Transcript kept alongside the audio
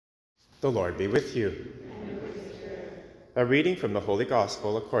The Lord be with you. And with your spirit. A reading from the Holy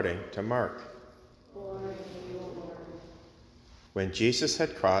Gospel according to Mark. Glory to you, O Lord. When Jesus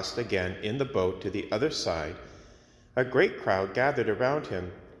had crossed again in the boat to the other side, a great crowd gathered around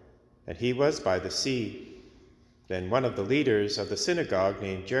him, and he was by the sea. Then one of the leaders of the synagogue,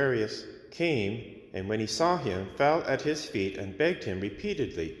 named Jairus, came, and when he saw him, fell at his feet and begged him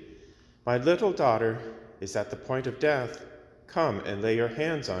repeatedly, "My little daughter is at the point of death. Come and lay your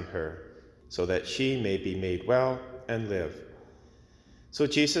hands on her, so that she may be made well and live." So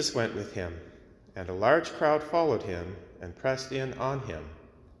Jesus went with him, and a large crowd followed him and pressed in on him.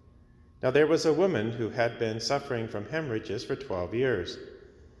 Now there was a woman who had been suffering from hemorrhages for 12 years.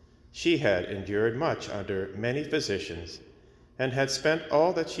 She had endured much under many physicians, and had spent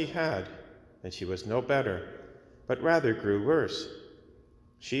all that she had, and she was no better, but rather grew worse.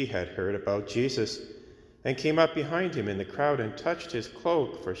 She had heard about Jesus, and came up behind him in the crowd and touched his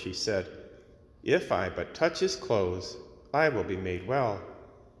cloak, for she said, "If I but touch his clothes, I will be made well."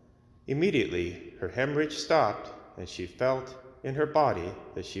 Immediately her hemorrhage stopped, and she felt in her body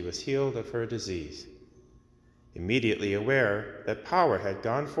that she was healed of her disease. Immediately aware that power had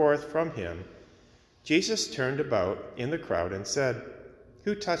gone forth from him, Jesus turned about in the crowd and said,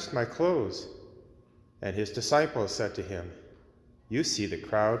 "Who touched my clothes?" And his disciples said to him, "You see the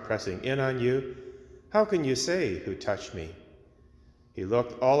crowd pressing in on you. How can you say, 'Who touched me?'" He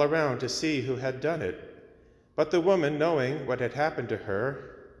looked all around to see who had done it. But the woman, knowing what had happened to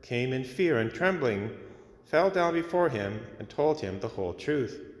her, came in fear and trembling, fell down before him, and told him the whole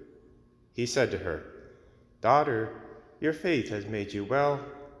truth. He said to her, "Daughter, your faith has made you well.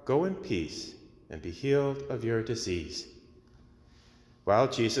 Go in peace and be healed of your disease." While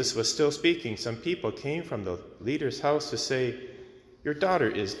Jesus was still speaking, some people came from the leader's house to say, "Your daughter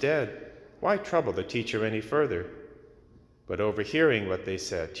is dead. Why trouble the teacher any further?" But overhearing what they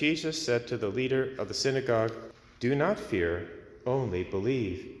said, Jesus said to the leader of the synagogue, "Do not fear, only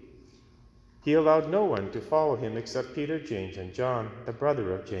believe." He allowed no one to follow him except Peter, James, and John, the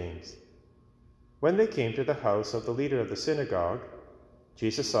brother of James. When they came to the house of the leader of the synagogue,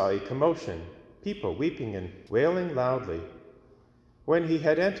 Jesus saw a commotion, people weeping and wailing loudly. When he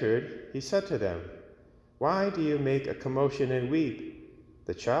had entered, he said to them, "Why do you make a commotion and weep?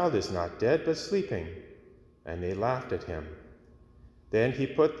 The child is not dead, but sleeping." And they laughed at him. Then he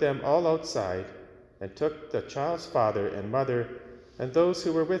put them all outside, and took the child's father and mother and those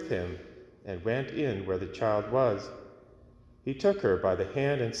who were with him, and went in where the child was. He took her by the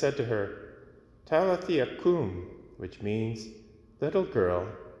hand and said to her, "Talitha cum," which means, "Little girl,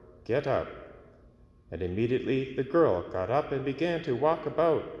 get up." And immediately the girl got up and began to walk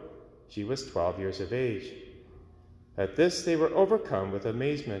about. She was 12 years of age. At this they were overcome with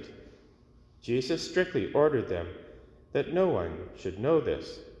amazement. Jesus strictly ordered them that no one should know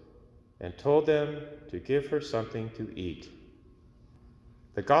this, and told them to give her something to eat.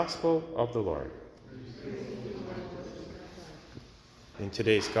 The Gospel of the Lord. In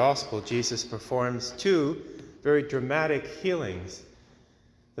today's Gospel, Jesus performs two very dramatic healings.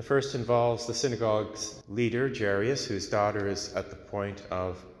 The first involves the synagogue's leader, Jairus, whose daughter is at the point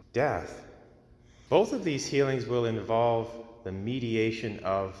of death. Both of these healings will involve the mediation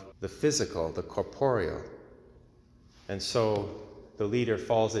of the physical, the corporeal. And so the leader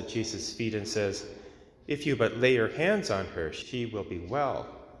falls at Jesus' feet and says, "If you but lay your hands on her, she will be well."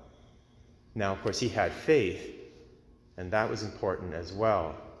 Now, of course, he had faith, and that was important as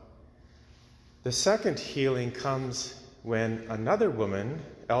well. The second healing comes when another woman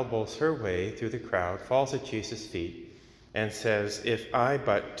elbows her way through the crowd, falls at Jesus' feet, and says, "If I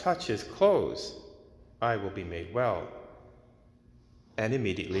but touch his clothes, I will be made well." And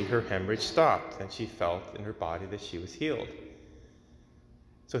immediately her hemorrhage stopped, and she felt in her body that she was healed.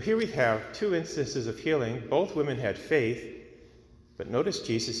 So here we have two instances of healing. Both women had faith, but notice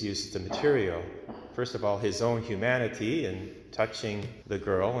Jesus used the material. First of all, his own humanity in touching the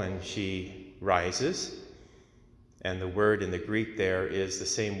girl, and she rises. And the word in the Greek there is the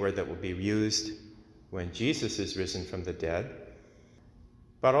same word that will be used when Jesus is risen from the dead.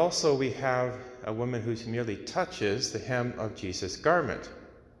 But also we have a woman who merely touches the hem of Jesus' garment.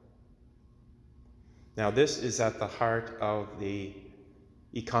 Now this is at the heart of the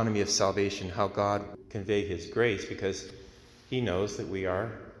economy of salvation, how God convey his grace, because he knows that we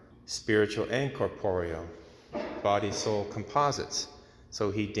are spiritual and corporeal, body, soul composites.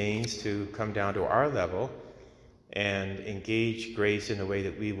 So he deigns to come down to our level and engage grace in a way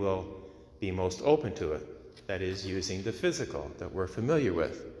that we will be most open to it, that is, using the physical that we're familiar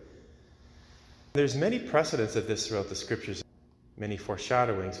with. There's many precedents of this throughout the scriptures, many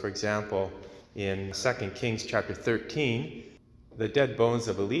foreshadowings. For example, in 2 Kings chapter 13, The dead bones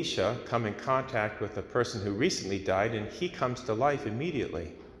of Elisha come in contact with a person who recently died, and he comes to life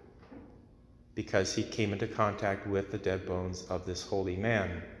immediately because he came into contact with the dead bones of this holy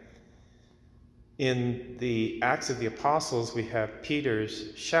man. In the Acts of the Apostles, we have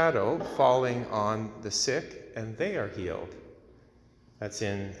Peter's shadow falling on the sick, and they are healed. That's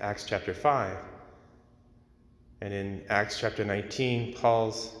in Acts chapter 5. And in Acts chapter 19,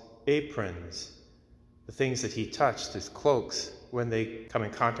 Paul's aprons, the things that he touched, his cloaks, when they come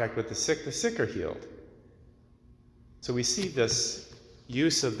in contact with the sick are healed. So we see this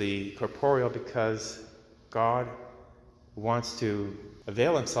use of the corporeal because God wants to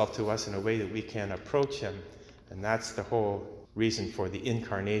avail himself to us in a way that we can approach him. And that's the whole reason for the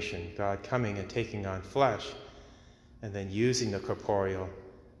incarnation, God coming and taking on flesh and then using the corporeal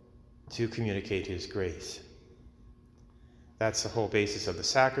to communicate his grace. That's the whole basis of the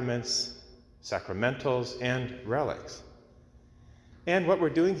sacraments, sacramentals, and relics. And what we're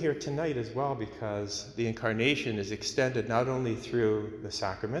doing here tonight as well, because the incarnation is extended not only through the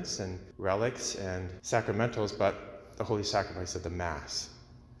sacraments and relics and sacramentals, but the holy sacrifice of the Mass.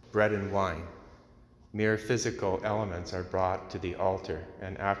 Bread and wine, mere physical elements, are brought to the altar,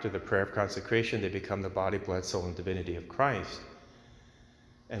 and after the prayer of consecration, they become the body, blood, soul, and divinity of Christ.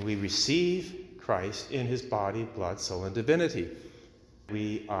 And we receive Christ in his body, blood, soul, and divinity.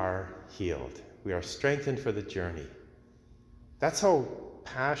 We are healed. We are strengthened for the journey. That's how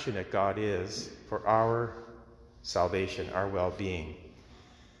passionate God is for our salvation, our well-being.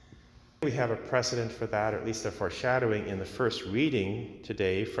 We have a precedent for that, or at least a foreshadowing, in the first reading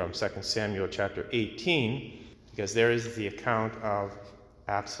today from 2 Samuel chapter 18, because there is the account of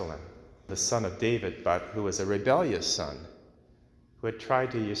Absalom, the son of David, but who was a rebellious son, who had tried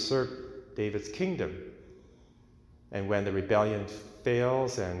to usurp David's kingdom. And when the rebellion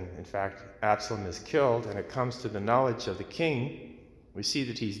fails, and in fact Absalom is killed, and it comes to the knowledge of the king, we see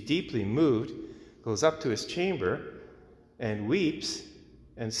that he's deeply moved, goes up to his chamber and weeps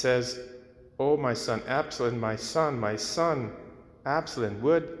and says, "Oh, my son Absalom, my son Absalom,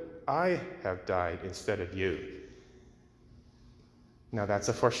 would I have died instead of you." Now that's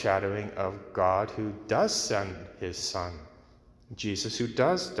a foreshadowing of God who does send his son, Jesus, who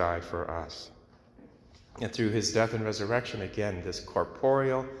does die for us. And through his death and resurrection, again, this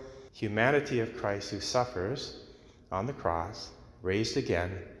corporeal humanity of Christ who suffers on the cross, raised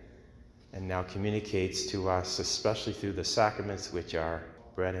again, and now communicates to us, especially through the sacraments, which are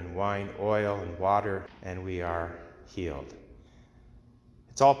bread and wine, oil and water, and we are healed.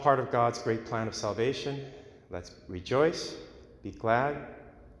 It's all part of God's great plan of salvation. Let's rejoice, be glad,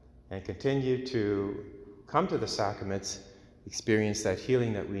 and continue to come to the sacraments, experience that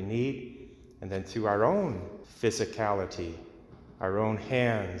healing that we need, and then through our own physicality, our own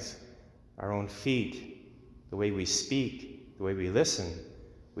hands, our own feet, the way we speak, the way we listen,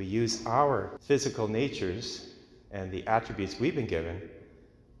 we use our physical natures and the attributes we've been given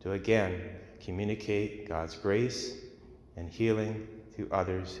to again communicate God's grace and healing to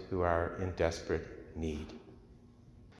others who are in desperate need.